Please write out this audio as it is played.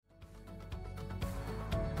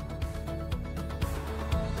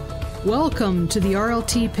Welcome to the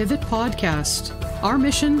RLT Pivot Podcast. Our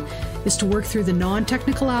mission is to work through the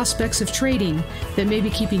non-technical aspects of trading that may be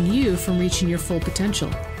keeping you from reaching your full potential,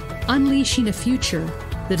 unleashing a future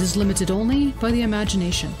that is limited only by the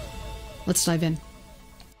imagination. Let's dive in.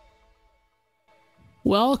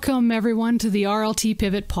 Welcome, everyone, to the RLT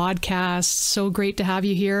Pivot Podcast. So great to have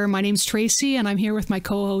you here. My name's Tracy, and I'm here with my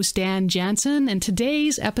co-host, Dan Jansen. And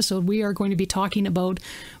today's episode, we are going to be talking about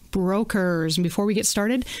brokers. And before we get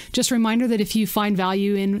started, just a reminder that if you find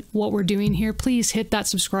value in what we're doing here, please hit that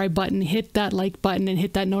subscribe button, hit that like button, and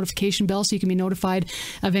hit that notification bell so you can be notified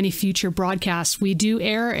of any future broadcasts. We do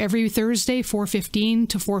air every Thursday, 4:15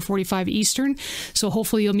 to 4:45 Eastern. So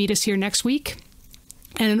hopefully you'll meet us here next week.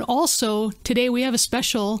 And also, today we have a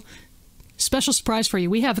special surprise for you.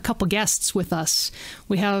 We have a couple guests with us.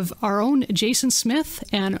 We have our own Jason Smith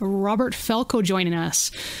and Robert Felco joining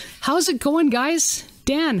us. How's it going, guys?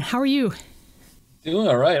 Dan, how are you? Doing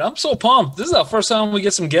all right. I'm so pumped. This is the first time we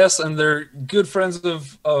get some guests, and they're good friends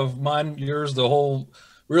of mine, yours, the whole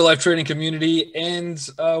real life trading community. And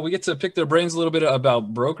we get to pick their brains a little bit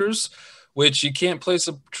about brokers, which you can't place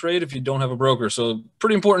a trade if you don't have a broker. So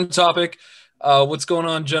pretty important topic. What's going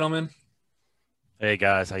on, gentlemen? Hey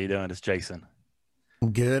guys, how you doing? It's Jason.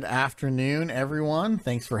 Good afternoon, everyone.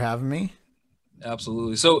 Thanks for having me.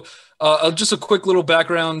 Absolutely. So just a quick little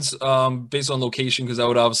background based on location, because I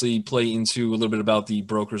would obviously play into a little bit about the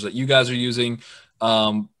brokers that you guys are using.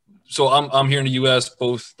 So I'm here in the U.S.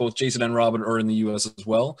 Both Jason and Robin are in the U.S. as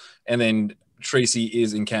well. And then Tracy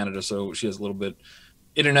is in Canada, so she has a little bit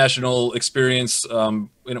international experience. When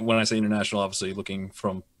I say international, obviously looking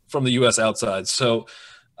from the U.S. outside. So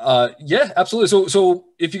yeah, absolutely. So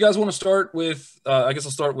if you guys want to start with, I guess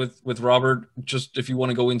I'll start with Robert, just if you want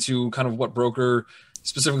to go into kind of what broker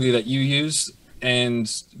specifically that you use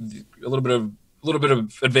and a little bit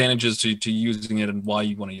of advantages to using it and why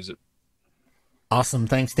you want to use it. Awesome.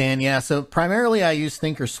 Thanks, Dan. Yeah. So primarily I use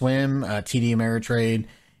Thinkorswim, TD Ameritrade,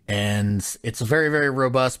 and it's a very, very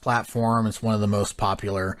robust platform. It's one of the most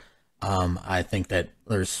popular. I think that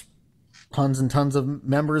there's tons and tons of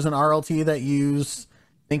members in RLT that use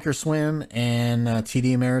Thinkorswim and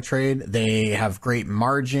TD Ameritrade. They have great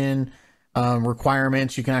margin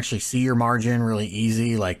requirements. You can actually see your margin really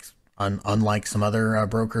easy, like unlike some other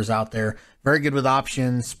brokers out there. Very good with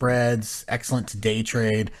options, spreads, excellent to day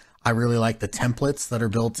trade. I really like the templates that are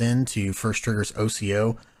built into First Trigger's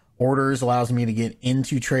OCO orders. Allows me to get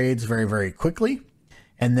into trades very, very quickly.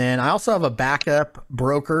 And then I also have a backup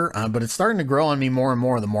broker, but it's starting to grow on me more and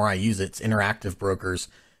more the more I use it. It's Interactive Brokers,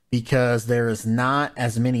 because there is not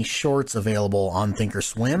as many shorts available on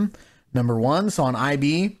Thinkorswim, number one. So on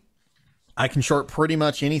IB, I can short pretty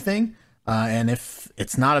much anything. And if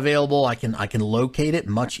it's not available, I can locate it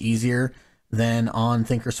much easier than on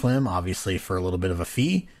Thinkorswim, obviously for a little bit of a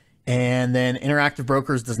fee. And then Interactive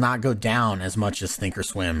Brokers does not go down as much as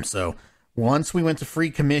Thinkorswim. So once we went to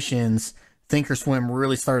free commissions, Thinkorswim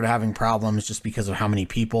really started having problems just because of how many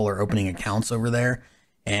people are opening accounts over there,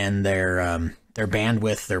 and their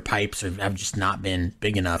bandwidth, their pipes have just not been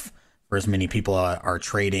big enough for as many people are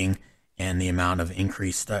trading and the amount of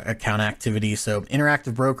increased account activity. So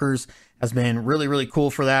Interactive Brokers has been really, really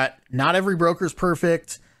cool for that. Not every broker is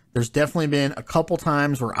perfect. There's definitely been a couple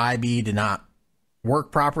times where IB did not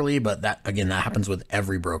work properly, but that happens with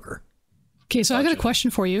every broker. Okay, so I got a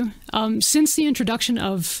question for you. Since the introduction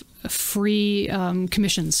of free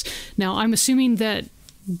commissions, now I'm assuming that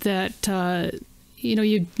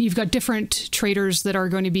you've got different traders that are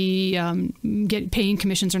going to be paying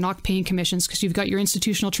commissions or not paying commissions, because you've got your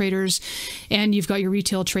institutional traders and you've got your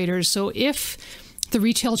retail traders. So if the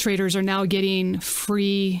retail traders are now getting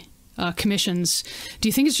free commissions, do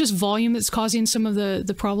you think it's just volume that's causing some of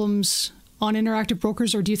the problems on Interactive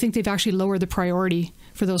Brokers, or do you think they've actually lowered the priority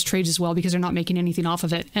for those trades as well because they're not making anything off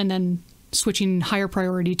of it, and then switching higher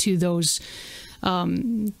priority to those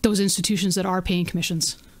institutions that are paying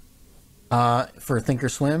commissions? For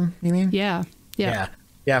Thinkorswim, you mean? Yeah.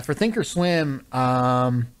 For Thinkorswim,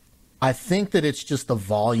 I think that it's just the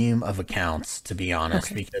volume of accounts, to be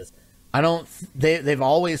honest, okay. Because they've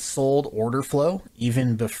always sold order flow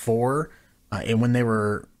even before, and when they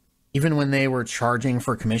were charging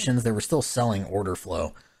for commissions, they were still selling order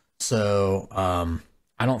flow. So,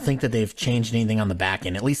 I don't think that they've changed anything on the back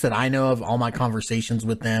end, at least that I know of all my conversations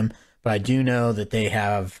with them, but I do know that they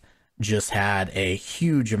have just had a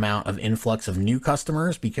huge amount of influx of new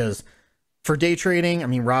customers, because for day trading, I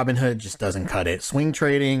mean, Robinhood just doesn't cut it. Swing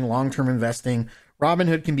trading, long-term investing,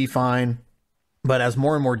 Robinhood can be fine, but as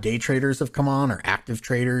more and more day traders have come on, or active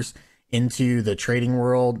traders into the trading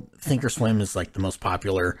world, Thinkorswim is like the most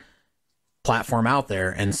popular platform out there.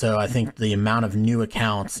 And so I think the amount of new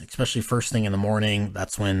accounts, especially first thing in the morning,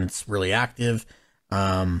 that's when it's really active.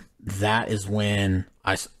 That is when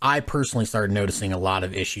I personally started noticing a lot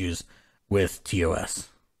of issues with TOS.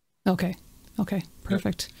 Okay.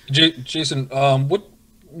 Perfect. Jason,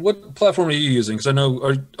 what platform are you using? Because I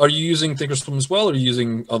know, are you using Thinkorswim as well, or are you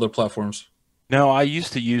using other platforms? No, I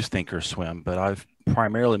used to use Thinkorswim, but I've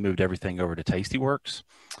primarily moved everything over to Tastyworks.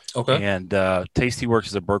 Okay. And Tastyworks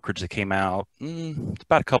is a brokerage that came out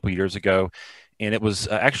about a couple years ago, and it was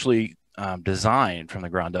actually designed from the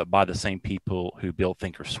ground up by the same people who built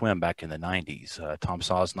Thinkorswim back in the 90s. Tom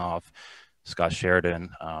Sosnoff, Scott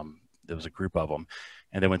Sheridan, there was a group of them.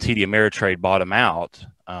 And then when TD Ameritrade bought them out,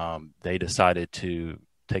 they decided to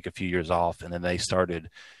take a few years off, and then they started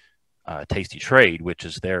Tasty Trade, which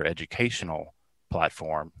is their educational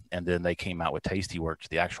platform. And then they came out with Tastyworks,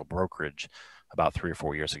 the actual brokerage, about 3 or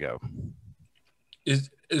 4 years ago.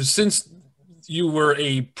 Since you were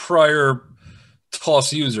a prior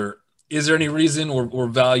TOS user, is there any reason or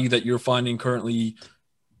value that you're finding currently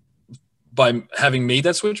by having made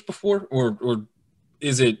that switch before, or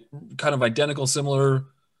is it kind of identical, similar?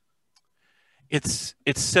 It's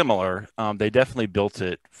similar. They definitely built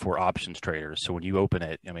it for options traders. So when you open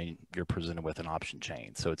it, I mean, you're presented with an option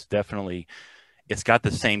chain. So it's got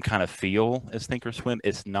the same kind of feel as Thinkorswim.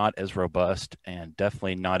 It's not as robust and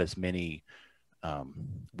definitely not as many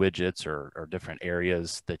widgets or different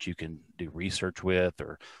areas that you can do research with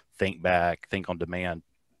or think on demand.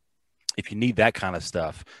 If you need that kind of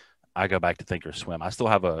stuff, I go back to Thinkorswim. I still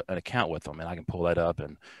have an account with them, and I can pull that up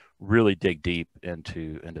and really dig deep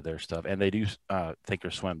into their stuff. And they do,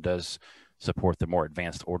 Thinkorswim does support the more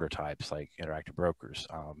advanced order types like interactive brokers.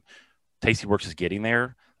 Tastyworks is getting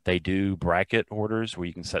there. They do bracket orders where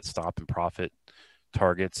you can set stop and profit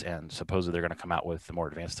targets, and supposedly they're going to come out with the more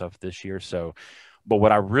advanced stuff this year. So, but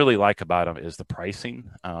what I really like about them is the pricing.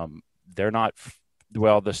 They're not,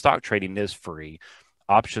 the stock trading is free.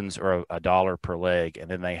 Options are $1 per leg,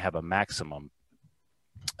 and then they have a maximum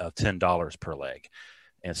of $10 per leg.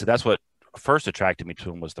 And so that's what first attracted me to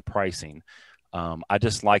them, was the pricing. I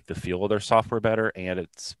just like the feel of their software better, and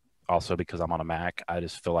it's also because I'm on a Mac. I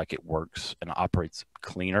just feel like it works and operates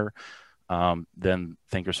cleaner than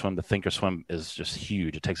Thinkorswim. The Thinkorswim is just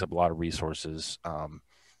huge. It takes up a lot of resources,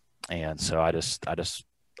 and so I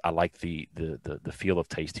like the feel of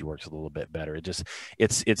Tastyworks a little bit better.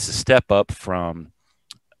 It's a step up from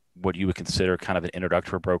what you would consider kind of an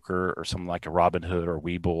introductory broker or something like a Robinhood or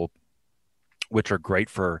Webull, which are great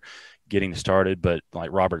for getting started. But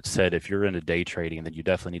like Robert said, if you're into day trading, then you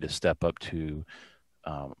definitely need to step up to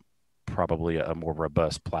probably a more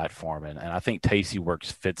robust platform. And I think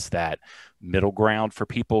Tastyworks fits that middle ground for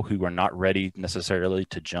people who are not ready necessarily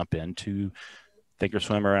to jump into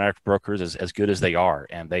Thinkorswim or interactive brokers as good as they are.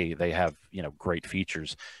 And they have, great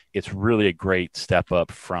features. It's really a great step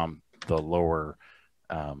up from the lower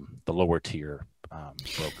tier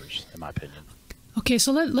brokers, in my opinion. Okay,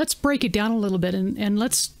 so let's break it down a little bit, and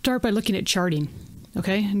let's start by looking at charting,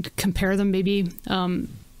 okay, and compare them maybe.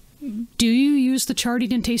 Do you use the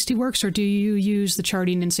charting in Tastyworks, or do you use the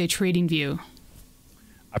charting in, say, TradingView?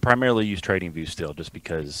 I primarily use TradingView still, just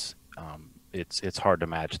because it's hard to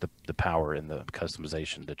match the power and the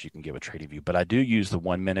customization that you can get with TradingView. But I do use the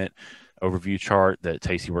 1 minute overview chart that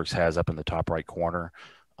Tastyworks has up in the top right corner.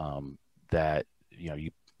 That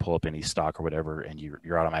you pull up any stock or whatever, and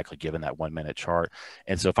you're automatically given that 1 minute chart.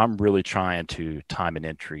 And so if I'm really trying to time an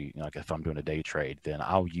entry, like if I'm doing a day trade, then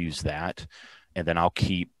I'll use that, and then I'll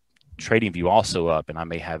keep TradingView also up, and I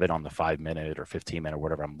may have it on the 5 minute or 15 minute or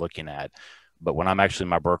whatever I'm looking at. But when I'm actually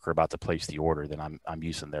my broker about to place the order, then I'm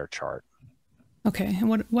using their chart. Okay,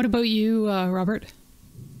 and what about you, Robert?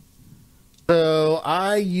 So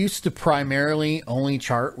I used to primarily only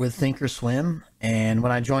chart with Thinkorswim, and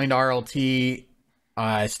when I joined RLT,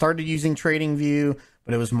 I started using TradingView,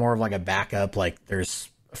 but it was more of like a backup. Like there's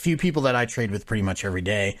a few people that I trade with pretty much every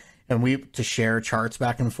day, and to share charts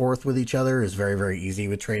back and forth with each other is very, very easy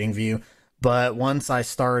with TradingView. But once I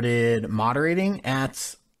started moderating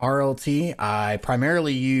at RLT, I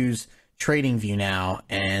primarily use TradingView now,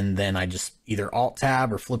 and then I just either Alt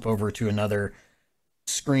Tab or flip over to another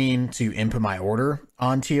screen to input my order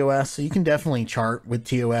on TOS. So you can definitely chart with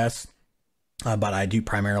TOS, but I do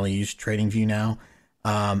primarily use TradingView now.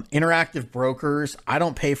 Interactive brokers, I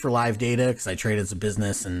don't pay for live data because I trade as a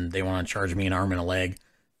business and they want to charge me an arm and a leg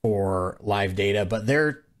for live data, but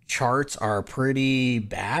their charts are pretty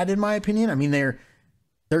bad in my opinion. I mean, they're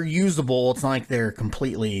usable. It's not like they're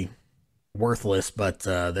completely worthless, but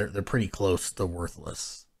they're pretty close to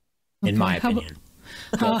worthless in my opinion.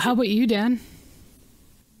 How about you, Dan?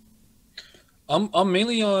 I'm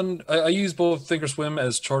mainly on. I use both Thinkorswim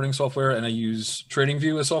as charting software, and I use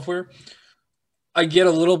TradingView as software. I get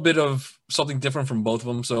a little bit of something different from both of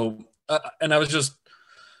them. So, and I was just,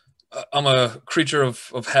 I'm a creature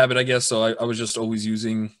of habit, I guess. So I was just always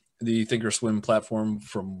using the Thinkorswim platform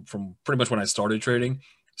from pretty much when I started trading.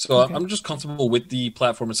 So okay. I'm just comfortable with the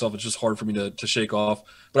platform itself. It's just hard for me to shake off.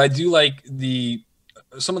 But I do like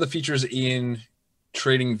some of the features in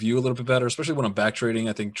TradingView a little bit better, especially when I'm back trading.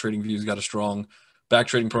 I think TradingView's got a strong back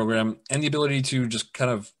trading program and the ability to just kind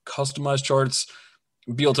of customize charts,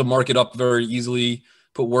 be able to mark it up very easily,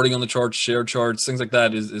 put wording on the charts, share charts, things like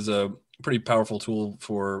that is a pretty powerful tool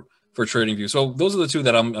for TradingView. So those are the two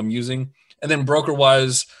that I'm using. And then broker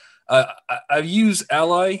wise, I use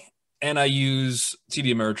Ally and I use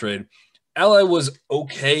TD Ameritrade. Ally was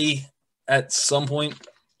okay at some point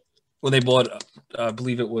when they bought, I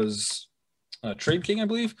believe it was Trade King, I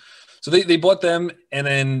believe. So they bought them, and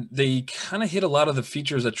then they kind of hit a lot of the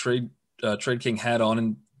features that Trade King had on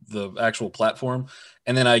in the actual platform.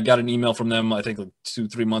 And then I got an email from them, I think like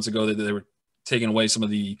 2-3 months ago, that they were taking away some of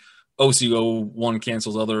the OCO1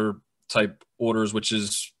 cancels other type orders, which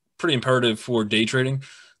is pretty imperative for day trading.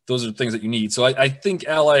 Those are things that you need. So I think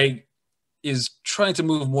Ally is trying to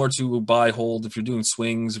move more to buy, hold. If you're doing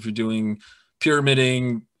swings, if you're doing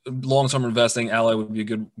pyramiding, long-term investing, Ally would be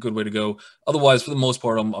a good way to go. Otherwise, for the most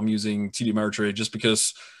part, I'm using TD Ameritrade just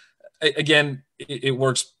because, again, it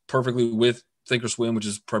works perfectly with Thinkorswim, which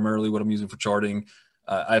is primarily what I'm using for charting.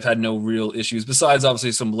 I've had no real issues besides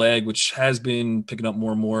obviously some lag, which has been picking up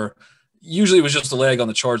more and more. Usually it was just a lag on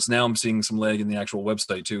the charts. Now I'm seeing some lag in the actual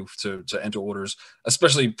website too to enter orders,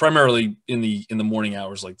 especially primarily in the morning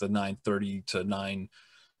hours, like the 9:30 to 9:40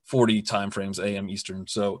 timeframes AM Eastern.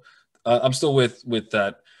 So I'm still with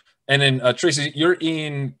that. And then Tracy, you're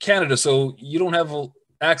in Canada, so you don't have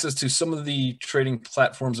access to some of the trading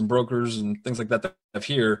platforms and brokers and things like that I have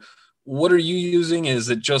here. What are you using? Is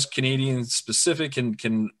it just Canadian specific?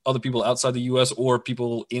 Can other people outside the U.S. or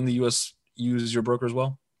people in the U.S. use your broker as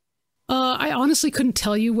well? I honestly couldn't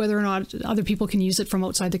tell you whether or not other people can use it from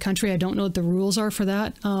outside the country. I don't know what the rules are for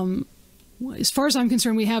that. As far as I'm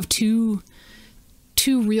concerned, we have two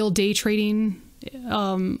real day trading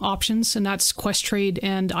options, and that's Questrade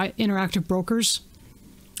and Interactive Brokers.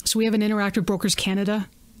 So we have an Interactive Brokers Canada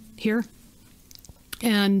here,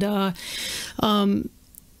 and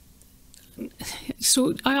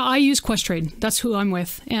so I use Questrade. That's who I'm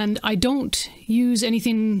with, and I don't use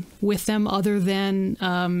anything with them other than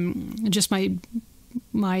just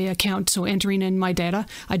my account. So entering in my data.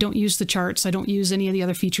 I don't use the charts. I don't use any of the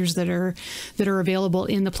other features that are available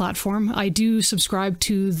in the platform. I do subscribe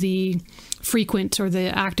to the Frequent or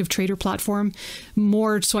the Active Trader platform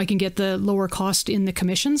more so I can get the lower cost in the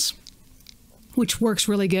commissions, which works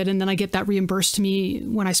really good. And then I get that reimbursed to me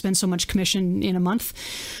when I spend so much commission in a month.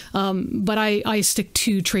 But I stick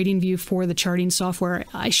to TradingView for the charting software.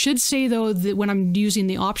 I should say, though, that when I'm using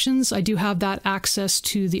the options, I do have that access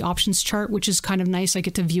to the options chart, which is kind of nice. I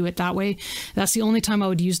get to view it that way. That's the only time I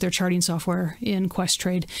would use their charting software in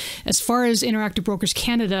Questrade. As far as Interactive Brokers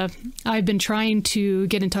Canada, I've been trying to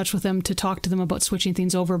get in touch with them to talk to them about switching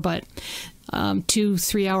things over, but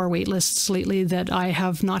 2-3 hour wait lists lately that I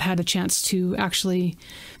have not had a chance to actually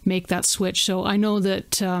make that switch. So I know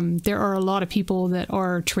that there are a lot of people that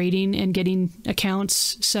are trading and getting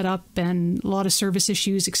accounts set up and a lot of service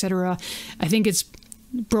issues, etc. I think it's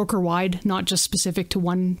broker wide, not just specific to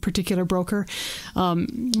one particular broker.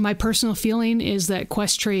 My personal feeling is that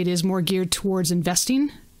Questrade is more geared towards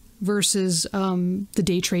investing versus the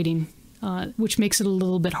day trading. Which makes it a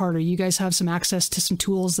little bit harder. You guys have some access to some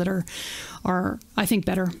tools that are I think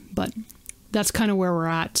better, but that's kind of where we're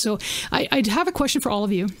at. So I have a question for all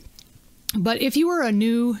of you. But if you were a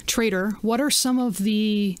new trader, what are some of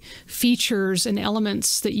the features and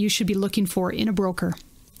elements that you should be looking for in a broker?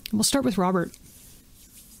 We'll start with Robert.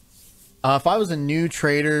 If I was a new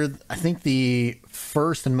trader, I think the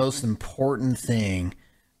first and most important thing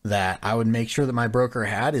that I would make sure that my broker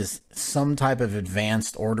had is some type of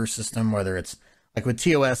advanced order system, whether it's like with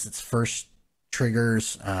TOS, it's first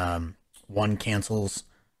triggers, one cancels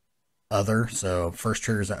other. So first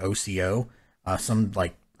triggers an OCO, some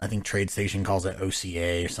like, I think TradeStation calls it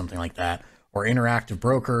OCA or something like that, or Interactive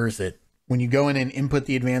Brokers that when you go in and input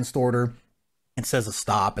the advanced order, it says a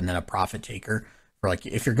stop and then a profit taker. For like,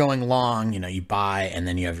 if you're going long, you buy and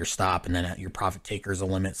then you have your stop and then your profit taker is a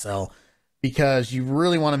limit sell. Because you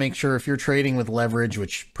really want to make sure if you're trading with leverage,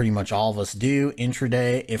 which pretty much all of us do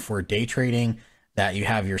intraday, if we're day trading, that you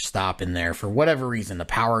have your stop in there for whatever reason. The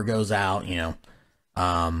power goes out, the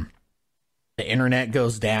internet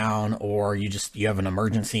goes down, or you have an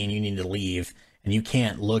emergency and you need to leave, and you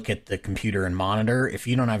can't look at the computer and monitor, if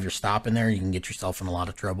you don't have your stop in there, you can get yourself in a lot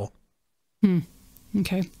of trouble.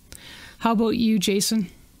 Okay. How about you, Jason?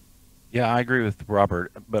 Yeah, I agree with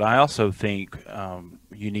Robert, but I also think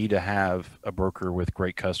you need to have a broker with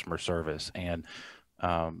great customer service. And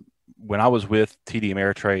when I was with TD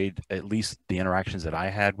Ameritrade, at least the interactions that I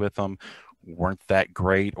had with them weren't that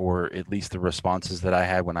great, or at least the responses that I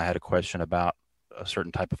had when I had a question about a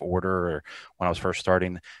certain type of order, or when I was first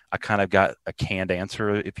starting, I kind of got a canned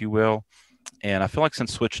answer, if you will. And I feel like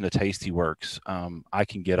since switching to Tastyworks, I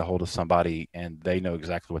can get a hold of somebody and they know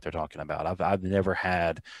exactly what they're talking about. I've never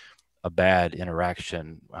had a bad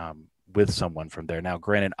interaction with someone from there. Now,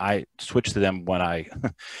 granted, I switched to them when I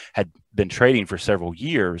had been trading for several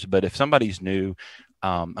years, but if somebody's new,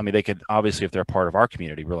 I mean, they could obviously, if they're a part of our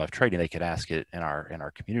community, Real Life Trading, they could ask it in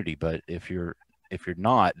our community. But if you're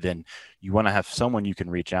not, then you want to have someone you can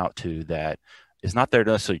reach out to that is not there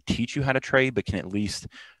to necessarily teach you how to trade, but can at least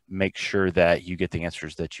make sure that you get the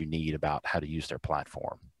answers that you need about how to use their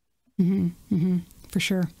platform. For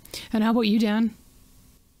sure. And how about you, Dan?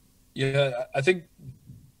 Yeah, I think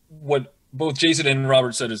what both Jason and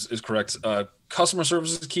Robert said is correct. Customer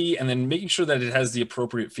service is key, and then making sure that it has the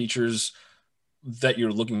appropriate features that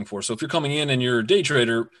you're looking for. So if you're coming in and you're a day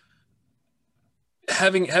trader,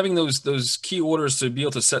 having those key orders to be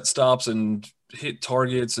able to set stops and hit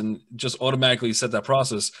targets and just automatically set that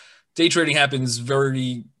process. Day trading happens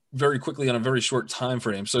very, very quickly on a very short time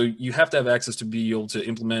frame. So you have to have access to be able to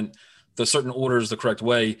implement the certain orders the correct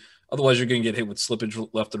way. Otherwise, you're going to get hit with slippage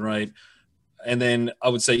left and right. And then I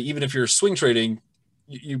would say, even if you're swing trading,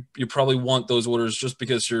 you probably want those orders just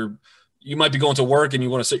because you might be going to work and you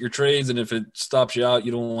want to set your trades. And if it stops you out,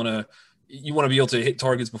 you want to be able to hit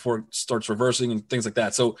targets before it starts reversing and things like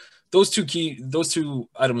that. So those two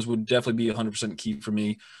items would definitely be 100% key for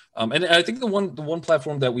me. And I think the one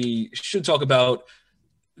platform that we should talk about,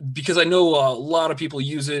 because I know a lot of people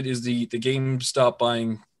use it, is the GameStop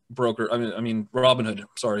buying broker. I mean Robinhood.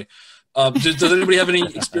 Sorry. Does anybody have any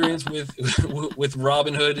experience with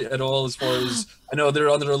Robinhood at all? As far as I know, they're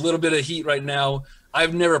under a little bit of heat right now.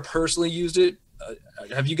 I've never personally used it.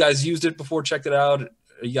 Have you guys used it before? Checked it out?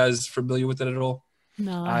 Are you guys familiar with it at all?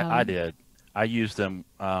 No, I did. I used them,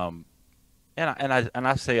 and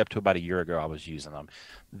I say up to about a year ago I was using them.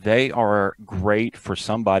 They are great for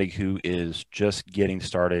somebody who is just getting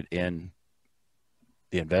started in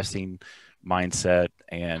the investing mindset,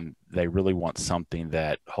 and they really want something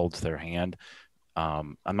that holds their hand.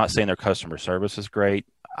 I'm not saying their customer service is great.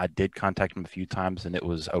 I did contact them a few times and it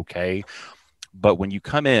was okay. But when you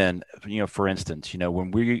come in, for instance,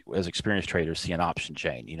 when we as experienced traders see an option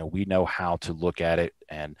chain, we know how to look at it,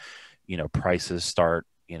 and, prices start,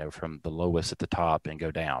 from the lowest at the top and go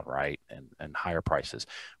down, right? And higher prices.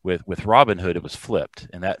 With Robinhood, it was flipped,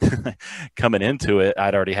 and that coming into it,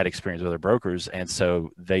 I'd already had experience with other brokers. And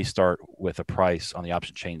so they start with a price on the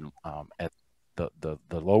option chain at the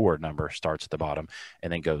lower number starts at the bottom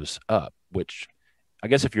and then goes up, which I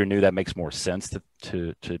guess if you're new, that makes more sense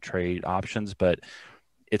to trade options, but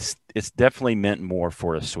it's definitely meant more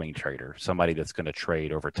for a swing trader, somebody that's going to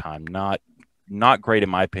trade over time. Not great in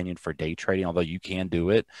my opinion for day trading, although you can do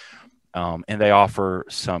it. And they offer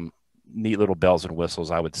some neat little bells and whistles,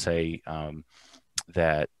 I would say,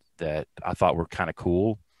 that I thought were kind of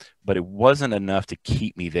cool, but it wasn't enough to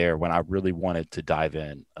keep me there when I really wanted to dive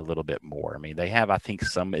in a little bit more. I mean, they have, I think,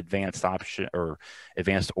 some advanced option or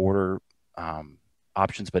advanced order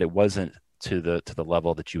options, but it wasn't to the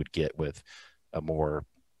level that you would get with a more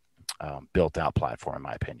built out platform, in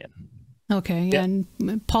my opinion. Okay. Yeah.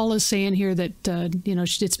 And Paul is saying here that,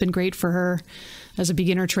 it's been great for her as a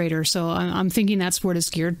beginner trader. So I'm thinking that's what it's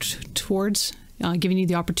geared towards, giving you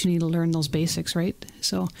the opportunity to learn those basics, right?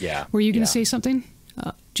 So yeah. Were you going to say something,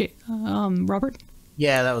 Robert?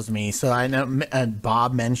 Yeah, that was me. So I know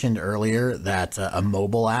Bob mentioned earlier that a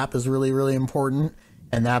mobile app is really, really important.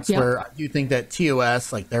 And that's where I do think that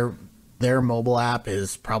TOS, like their mobile app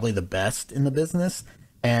is probably the best in the business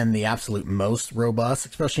and the absolute most robust,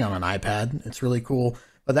 especially on an iPad. It's really cool.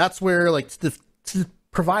 But that's where, like, to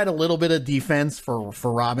provide a little bit of defense for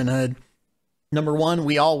Robinhood, number one,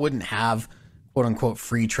 we all wouldn't have quote unquote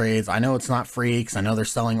free trades. I know it's not free because I know they're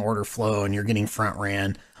selling order flow and you're getting front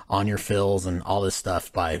ran on your fills and all this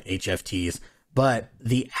stuff by HFTs. But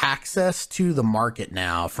the access to the market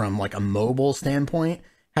now from like a mobile standpoint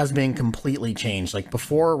has been completely changed. Like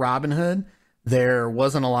before Robinhood, there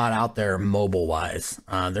wasn't a lot out there mobile wise.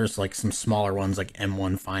 There's like some smaller ones like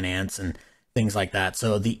M1 Finance and things like that.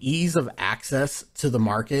 So the ease of access to the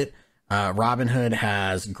market, Robinhood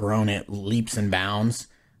has grown it leaps and bounds.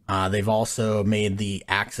 They've also made the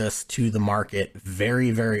access to the market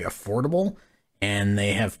very, very affordable. and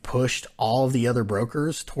they have pushed all of the other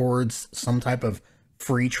brokers towards some type of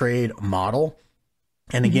free trade model.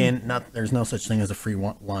 And again, there's no such thing as a free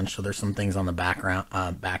lunch, so there's some things on the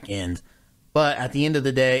back end. But at the end of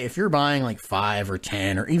the day, if you're buying like 5 or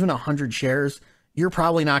 10 or even 100 shares, you're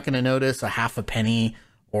probably not going to notice a half a penny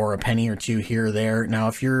or a penny or two here or there. Now,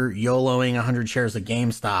 if you're YOLOing 100 shares of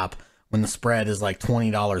GameStop when the spread is like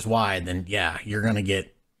 $20 wide, then yeah, you're going to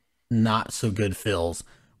get not so good fills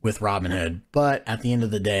with Robinhood. But at the end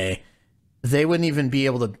of the day, they wouldn't even be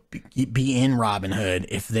able to be in Robinhood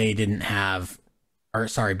if they didn't have, or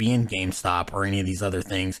sorry, be in GameStop or any of these other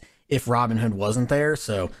things if Robinhood wasn't there.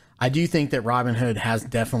 So I do think that Robinhood has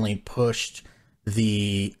definitely pushed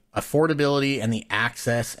the affordability and the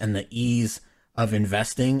access and the ease of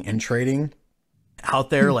investing and trading out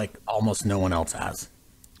there like almost no one else has.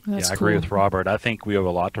 That's I cool. agree with Robert. I think we owe a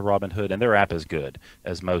lot to Robinhood, and their app is good,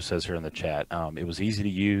 as Mo says here in the chat. It was easy to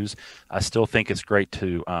use. I still think it's great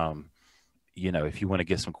to, if you want to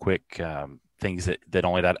get some quick things that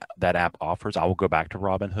only that app offers, I will go back to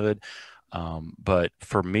Robinhood. But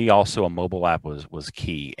for me, also a mobile app was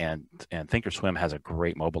key, and thinkorswim has a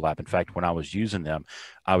great mobile app. In fact, when I was using them,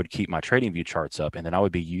 I would keep my TradingView charts up, and then I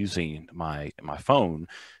would be using my phone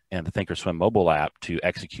and the thinkorswim mobile app to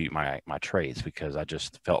execute my trades, because I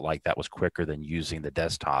just felt like that was quicker than using the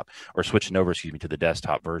desktop or switching over, to the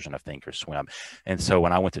desktop version of thinkorswim. And so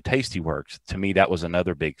when I went to Tastyworks, to me, that was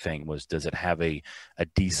another big thing, was does it have a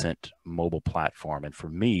decent mobile platform? And for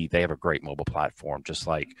me, they have a great mobile platform, just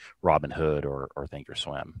like Robinhood or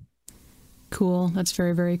thinkorswim. Cool. That's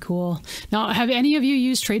very, very cool. Now, have any of you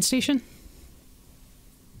used TradeStation?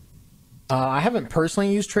 I haven't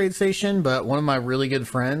personally used TradeStation, but one of my really good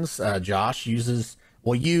friends, Josh, used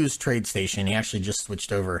TradeStation. He actually just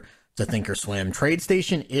switched over to thinkorswim.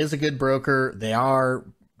 TradeStation is a good broker. They are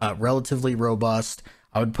relatively robust.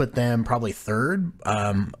 I would put them probably third,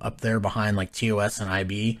 up there behind like TOS and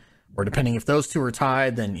IB, or depending if those two are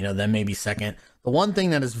tied, then then maybe second. The one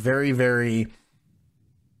thing that is very, very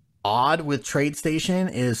odd with TradeStation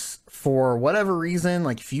is, for whatever reason,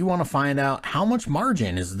 like if you want to find out how much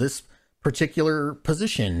margin is this particular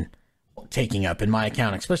position taking up in my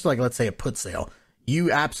account, especially like let's say a put sale,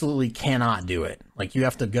 you absolutely cannot do it. Like you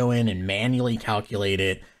have to go in and manually calculate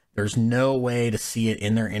it. There's no way to see it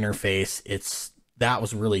in their interface. That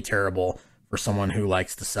was really terrible for someone who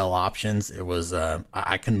likes to sell options. It was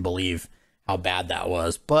I couldn't believe how bad that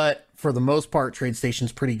was. But for the most part,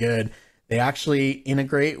 TradeStation's pretty good. They actually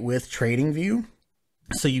integrate with TradingView,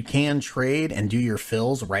 so you can trade and do your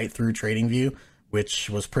fills right through TradingView, which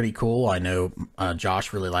was pretty cool. I know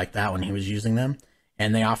Josh really liked that when he was using them.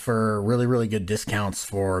 And they offer really, really good discounts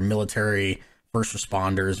for military, first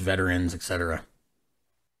responders, veterans, etc.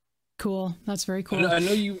 Cool. That's very cool. I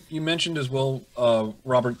know you mentioned as well,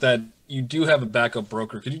 Robert, that you do have a backup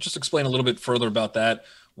broker. Could you just explain a little bit further about that,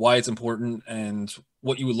 why it's important, and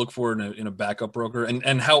what you would look for in a backup broker,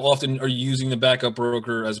 and how often are you using the backup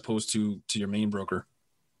broker as opposed to your main broker?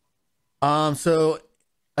 So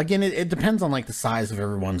again, it depends on like the size of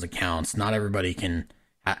everyone's accounts. Not everybody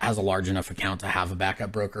has a large enough account to have a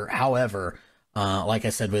backup broker. However, like I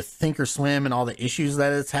said, with thinkorswim and all the issues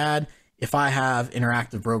that it's had, if I have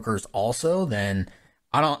interactive brokers also, then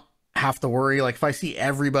I don't have to worry. Like if I see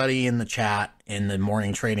everybody in the chat in the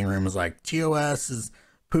morning trading room is like, TOS is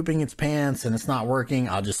pooping its pants and it's not working,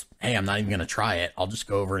 I'm not even going to try it. I'll just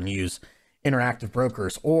go over and use interactive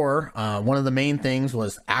brokers. Or one of the main things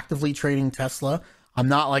was actively trading Tesla. I'm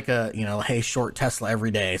not like hey, short Tesla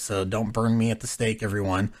every day, so don't burn me at the stake,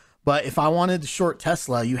 everyone. But if I wanted to short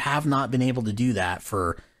Tesla, you have not been able to do that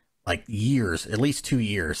for like years, at least 2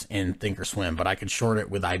 years in thinkorswim, but I could short it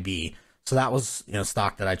with IB. So that was,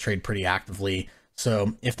 stock that I trade pretty actively.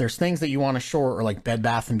 So if there's things that you want to short, or like Bed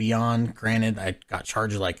Bath & Beyond, granted, I got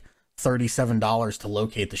charged like $37 to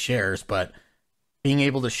locate the shares, but being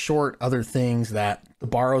able to short other things that the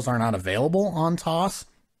borrows are not available on TOS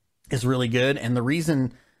is really good. And the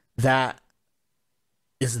reason that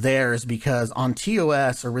is there is because on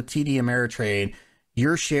TOS or with TD Ameritrade,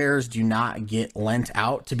 your shares do not get lent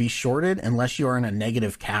out to be shorted unless you are in a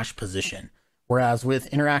negative cash position. Whereas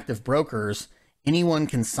with interactive brokers, anyone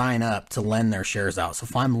can sign up to lend their shares out. So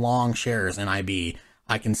if I'm long shares in IB,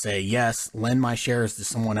 I can say, yes, lend my shares to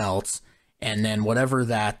someone else. And then whatever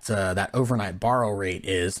that overnight borrow rate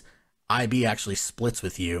is, IB actually splits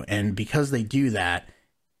with you. And because they do that,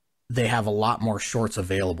 they have a lot more shorts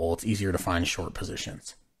available. It's easier to find short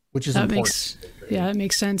positions, which is important. That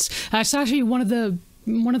makes sense. That's actually one of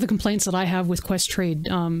the complaints that I have with Questrade.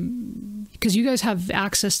 because you guys have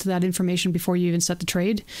access to that information before you even set the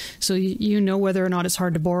trade. So you know whether or not it's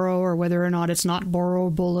hard to borrow or whether or not it's not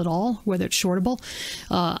borrowable at all, whether it's shortable.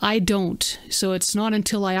 I don't. So it's not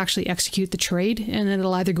until I actually execute the trade, and then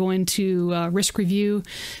it'll either go into risk review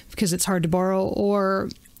because it's hard to borrow, or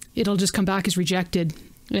it'll just come back as rejected,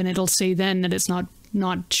 and it'll say then that it's not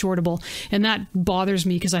shortable. And that bothers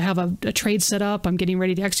me because I have a trade set up, I'm getting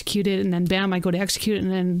ready to execute it, and then bam, I go to execute it,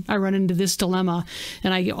 and then I run into this dilemma.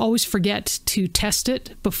 And I always forget to test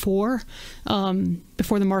it before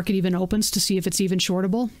the market even opens to see if it's even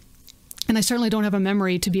shortable. And I certainly don't have a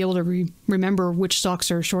memory to be able to remember which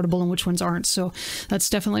stocks are shortable and which ones aren't. So that's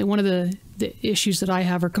definitely one of the issues that I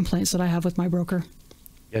have, or complaints that I have with my broker.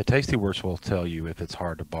 Yeah, Tastyworks will tell you if it's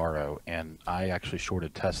hard to borrow, and I actually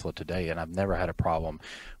shorted Tesla today, and I've never had a problem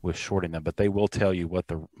with shorting them. But they will tell you what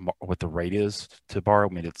the rate is to borrow.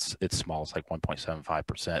 I mean, it's small; it's like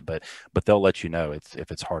 1.75%, but they'll let you know if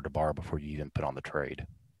it's hard to borrow before you even put on the trade.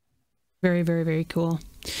 Very, very, very cool.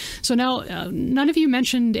 So now, none of you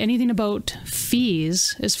mentioned anything about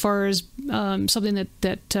fees as far as something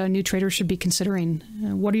that new traders should be considering.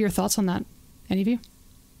 What are your thoughts on that? Any of you?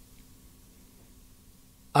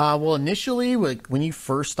 Well, initially, when you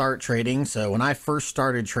first start trading, so when I first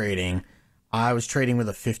started trading, I was trading with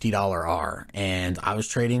a $50 R, and I was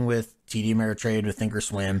trading with TD Ameritrade, with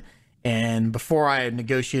Thinkorswim, and before I had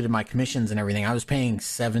negotiated my commissions and everything, I was paying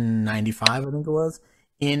 $7.95, I think it was,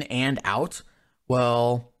 in and out.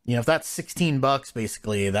 Well, if that's $16,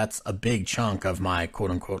 basically, that's a big chunk of my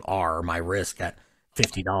quote-unquote R, my risk at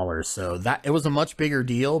 $50. So it was a much bigger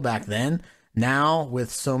deal back then. Now,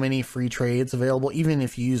 with so many free trades available, even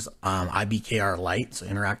if you use IBKR Lite, so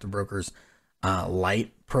Interactive Brokers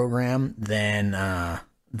Lite program, then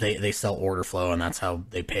they sell order flow, and that's how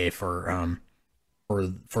they pay for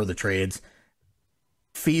the trades.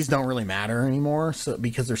 Fees don't really matter anymore, so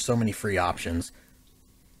because there's so many free options.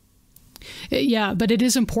 Yeah, but it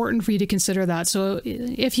is important for you to consider that. So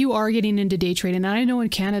if you are getting into day trading, and I know in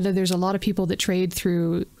Canada there's a lot of people that trade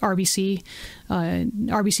through RBC,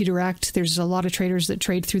 RBC Direct. There's a lot of traders that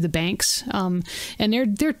trade through the banks, and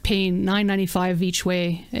they're paying $9.95 each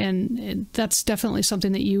way, and that's definitely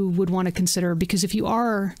something that you would want to consider, because if you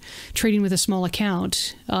are trading with a small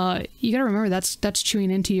account, you got to remember that's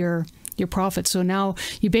chewing into your profit. So now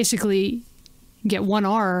you basically get 1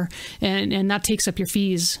 R, and that takes up your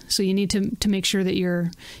fees. So you need to make sure that you're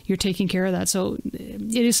taking care of that. So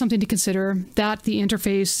it is something to consider. That, the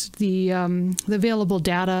interface, the available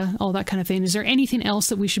data, all that kind of thing. Is there anything else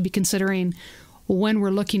that we should be considering when we're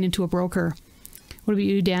looking into a broker? What about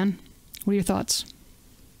you, Dan? What are your thoughts?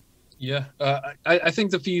 Yeah, I think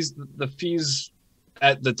the fees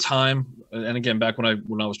at the time, and again back when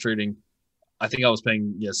I was trading, I think I was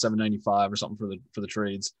paying $7.95 or something for the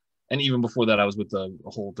trades. And even before that, I was with a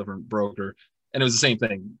whole different broker, and it was the same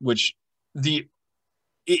thing. Which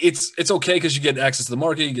it's okay because you get access to the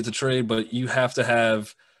market, you get to trade, but you have to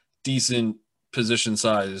have decent position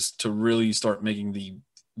size to really start making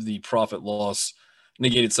the profit loss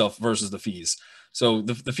negate itself versus the fees. So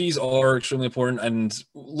the fees are extremely important, and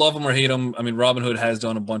love them or hate them. I mean, Robinhood has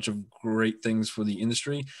done a bunch of great things for the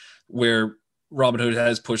industry, where Robinhood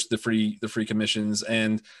has pushed the free commissions,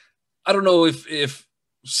 and I don't know if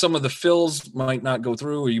some of the fills might not go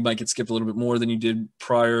through, or you might get skipped a little bit more than you did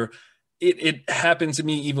prior. It happened to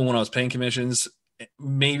me even when I was paying commissions.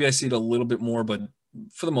 Maybe I see it a little bit more, but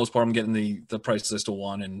for the most part, I'm getting the prices I still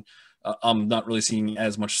want, and I'm not really seeing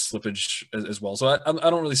as much slippage as well. So I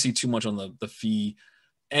don't really see too much on the fee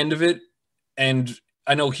end of it. And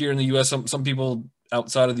I know here in the U.S., some people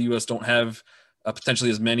outside of the U.S. don't have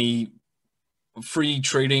potentially as many free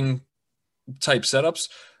trading type setups.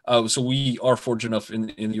 So we are fortunate enough in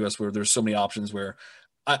the U.S. where there's so many options where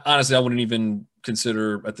honestly, I wouldn't even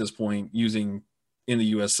consider at this point using in the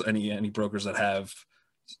U.S. any brokers that have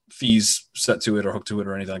fees set to it or hooked to it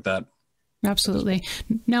or anything like that. Absolutely.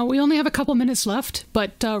 Now, we only have a couple minutes left,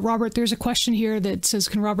 but Robert, there's a question here that says,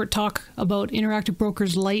 can Robert talk about Interactive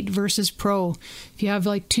Brokers Lite versus Pro? If you have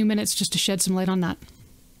like 2 minutes just to shed some light on that.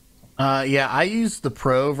 Yeah, I use the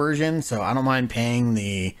Pro version, so I don't mind paying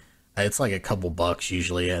it's like a couple bucks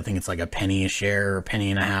usually. I think it's like a penny a share or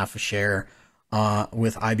 $1.50 a share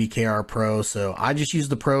with IBKR Pro. So I just use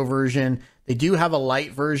the Pro version. They do have a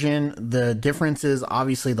Lite version. The difference is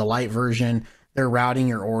obviously the Lite version, they're routing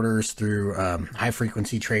your orders through high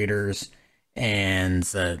frequency traders, and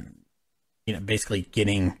basically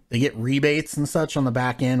they get rebates and such on the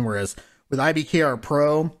back end. Whereas with IBKR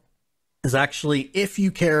Pro is actually, if you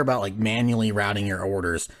care about like manually routing your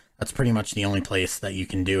orders, that's pretty much the only place that you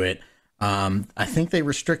can do it. I think they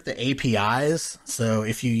restrict the APIs. So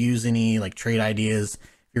if you use any like trade ideas,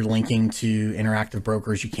 you're linking to Interactive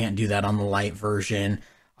Brokers, you can't do that on the Lite version.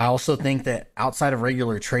 I also think that outside of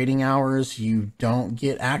regular trading hours, you don't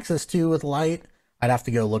get access to with Lite. I'd have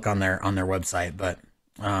to go look on their website, but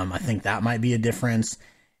I think that might be a difference.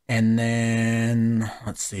 And then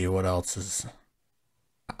let's see what else is.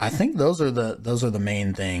 I think those are the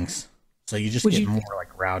main things. So you just get more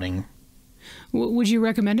like routing. Would you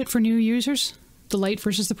recommend it for new users, the Lite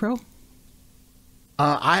versus the Pro?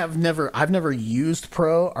 I've never used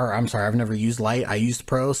Pro, or I'm sorry, I've never used Lite. I used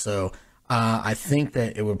Pro, so I think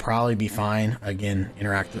that it would probably be fine. Again,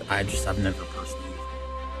 interactive. I've never personally used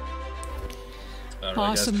it. All right,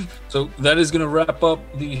 awesome. Guys. So that is going to wrap up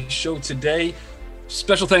the show today.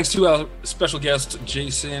 Special thanks to our special guests,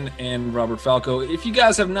 Jason and Robert Falco. If you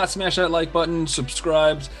guys have not smashed that like button,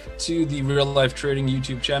 subscribed to the Real Life Trading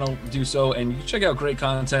YouTube channel, do so, and you can check out great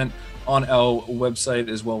content on our website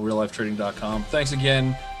as well, reallifetrading.com. Thanks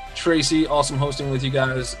again, Tracy. Awesome hosting with you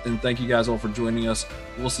guys, and thank you guys all for joining us.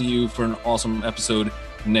 We'll see you for an awesome episode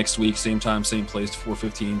next week, same time, same place,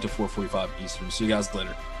 4:15 to 4:45 Eastern. See you guys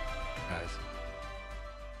later.